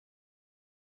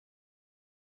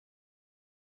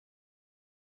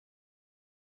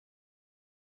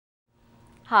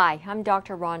Hi, I'm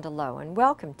Dr. Rhonda Lowe, and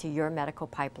welcome to Your Medical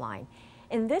Pipeline.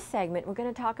 In this segment, we're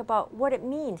going to talk about what it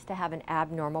means to have an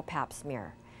abnormal Pap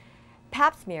smear.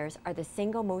 Pap smears are the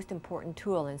single most important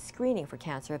tool in screening for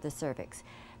cancer of the cervix,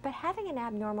 but having an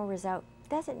abnormal result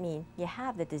doesn't mean you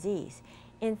have the disease.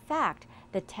 In fact,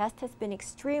 the test has been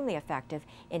extremely effective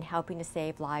in helping to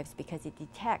save lives because it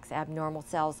detects abnormal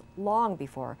cells long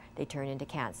before they turn into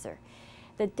cancer.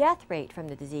 The death rate from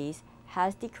the disease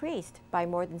has decreased by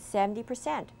more than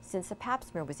 70% since the Pap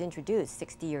smear was introduced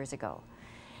 60 years ago.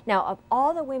 Now, of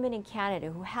all the women in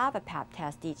Canada who have a Pap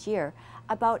test each year,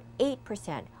 about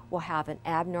 8% will have an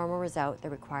abnormal result that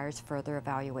requires further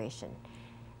evaluation.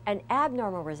 An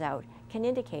abnormal result can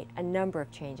indicate a number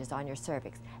of changes on your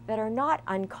cervix that are not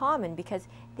uncommon because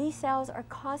these cells are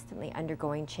constantly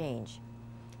undergoing change.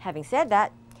 Having said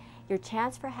that, your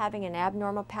chance for having an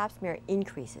abnormal Pap smear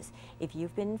increases if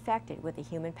you've been infected with the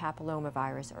human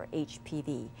papillomavirus, or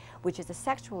HPV, which is a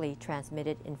sexually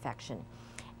transmitted infection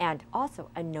and also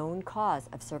a known cause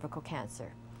of cervical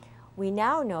cancer. We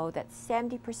now know that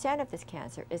 70% of this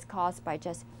cancer is caused by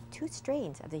just 2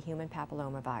 strains of the human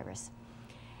papillomavirus.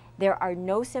 There are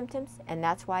no symptoms, and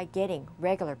that's why getting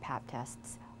regular Pap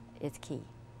tests is key.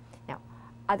 Now,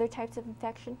 other types of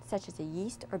infection, such as a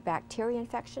yeast or bacteria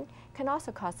infection, can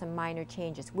also cause some minor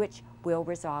changes, which will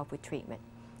resolve with treatment.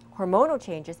 Hormonal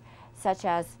changes, such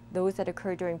as those that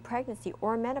occur during pregnancy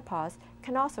or menopause,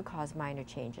 can also cause minor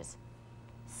changes.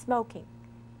 Smoking,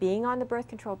 being on the birth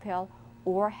control pill,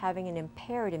 or having an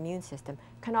impaired immune system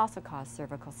can also cause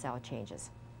cervical cell changes.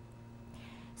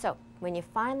 So, when you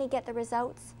finally get the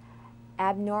results,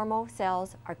 abnormal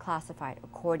cells are classified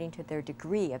according to their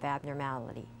degree of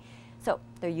abnormality. So,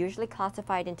 they're usually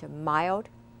classified into mild,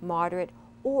 moderate,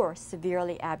 or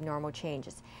severely abnormal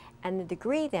changes, and the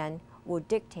degree then will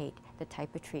dictate the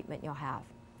type of treatment you'll have.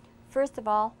 First of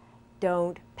all,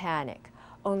 don't panic.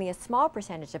 Only a small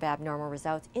percentage of abnormal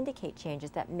results indicate changes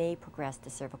that may progress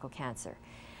to cervical cancer.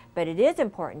 But it is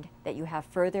important that you have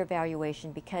further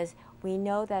evaluation because we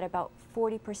know that about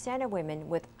 40% of women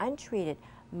with untreated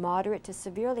moderate to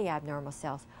severely abnormal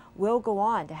cells will go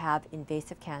on to have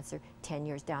invasive cancer 10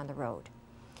 years down the road.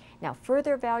 Now,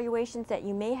 further evaluations that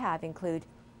you may have include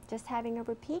just having a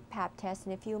repeat Pap test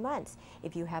in a few months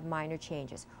if you have minor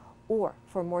changes. Or,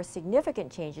 for more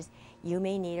significant changes, you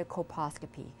may need a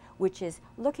colposcopy, which is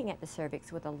looking at the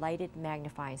cervix with a lighted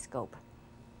magnifying scope.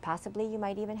 Possibly you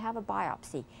might even have a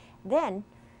biopsy. Then,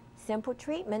 simple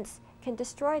treatments can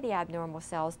destroy the abnormal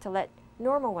cells to let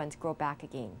normal ones grow back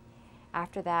again.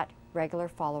 After that, regular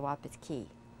follow-up is key.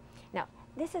 Now,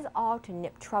 this is all to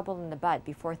nip trouble in the bud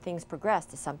before things progress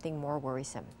to something more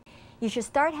worrisome. You should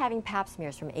start having Pap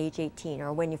smears from age 18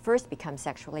 or when you first become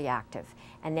sexually active,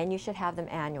 and then you should have them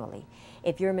annually.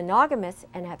 If you're monogamous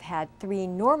and have had 3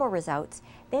 normal results,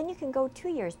 then you can go 2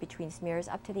 years between smears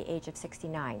up to the age of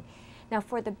 69. Now,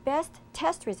 for the best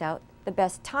test result, the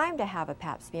best time to have a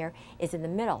Pap smear is in the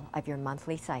middle of your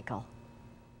monthly cycle.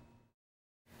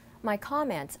 My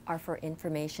comments are for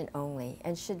information only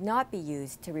and should not be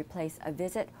used to replace a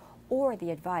visit or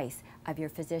the advice of your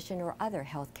physician or other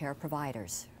healthcare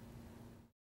providers.